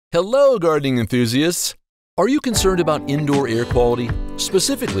Hello, gardening enthusiasts! Are you concerned about indoor air quality,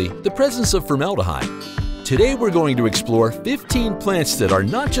 specifically the presence of formaldehyde? Today we're going to explore 15 plants that are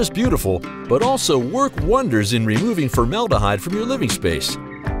not just beautiful, but also work wonders in removing formaldehyde from your living space.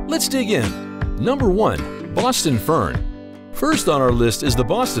 Let's dig in. Number 1. Boston Fern. First on our list is the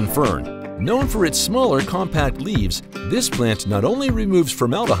Boston Fern. Known for its smaller, compact leaves, this plant not only removes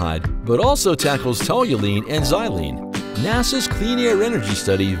formaldehyde, but also tackles toluene and xylene. NASA's Clean Air Energy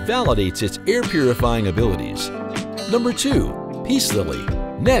Study validates its air-purifying abilities. Number 2. Peace Lily.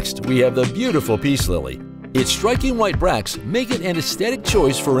 Next, we have the beautiful Peace Lily. Its striking white bracts make it an aesthetic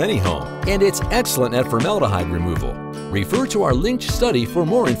choice for any home, and it's excellent at formaldehyde removal. Refer to our linked study for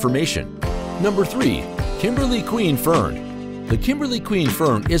more information. Number 3. Kimberly Queen Fern. The Kimberly Queen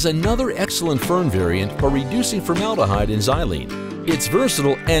Fern is another excellent fern variant for reducing formaldehyde and xylene. It's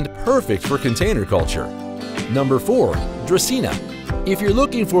versatile and perfect for container culture. Number 4. Dracaena. If you're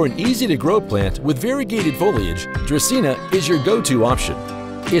looking for an easy-to-grow plant with variegated foliage, Dracaena is your go-to option.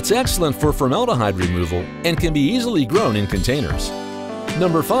 It's excellent for formaldehyde removal and can be easily grown in containers.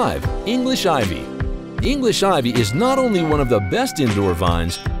 Number 5. English Ivy. English Ivy is not only one of the best indoor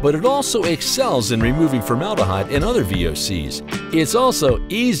vines, but it also excels in removing formaldehyde and other VOCs. It's also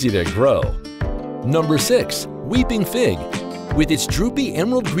easy to grow. Number 6. Weeping Fig. With its droopy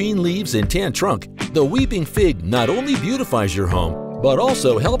emerald green leaves and tan trunk, the weeping fig not only beautifies your home, but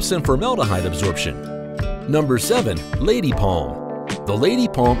also helps in formaldehyde absorption. Number 7. Lady Palm. The lady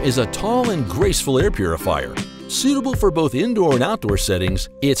palm is a tall and graceful air purifier. Suitable for both indoor and outdoor settings,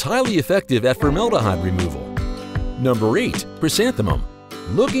 it's highly effective at formaldehyde removal. Number 8. Chrysanthemum.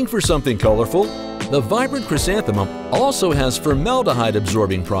 Looking for something colorful? The vibrant chrysanthemum also has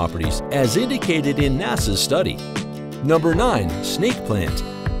formaldehyde-absorbing properties, as indicated in NASA's study. Number 9. Snake Plant.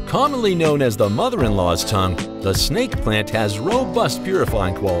 Commonly known as the mother-in-law's tongue, the snake plant has robust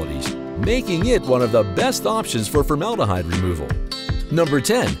purifying qualities, making it one of the best options for formaldehyde removal. Number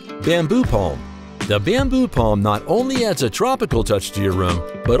 10. Bamboo Palm. The bamboo palm not only adds a tropical touch to your room,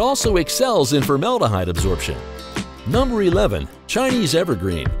 but also excels in formaldehyde absorption. Number 11. Chinese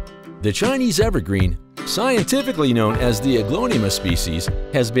Evergreen. The Chinese Evergreen, scientifically known as the Aglaonema species,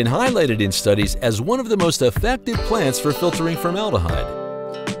 has been highlighted in studies as one of the most effective plants for filtering formaldehyde.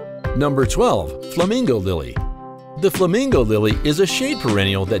 Number 12. Flamingo Lily. The flamingo lily is a shade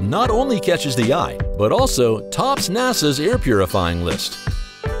perennial that not only catches the eye, but also tops NASA's air purifying list.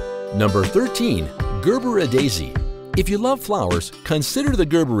 Number 13. Gerbera Daisy. If you love flowers, consider the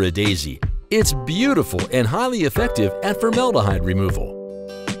Gerbera Daisy. It's beautiful and highly effective at formaldehyde removal.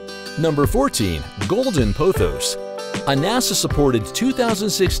 Number 14. Golden Pothos. A NASA-supported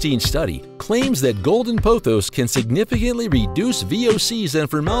 2016 study claims that golden pothos can significantly reduce VOCs and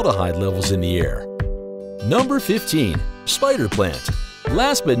formaldehyde levels in the air. Number 15. Spider Plant.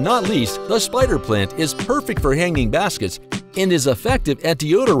 Last but not least, the spider plant is perfect for hanging baskets and is effective at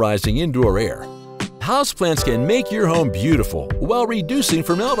deodorizing indoor air. Houseplants can make your home beautiful while reducing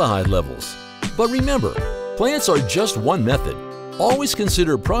formaldehyde levels. But remember, plants are just one method. Always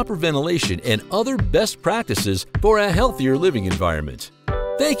consider proper ventilation and other best practices for a healthier living environment.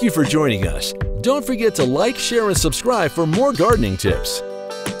 Thank you for joining us. Don't forget to like, share, and subscribe for more gardening tips.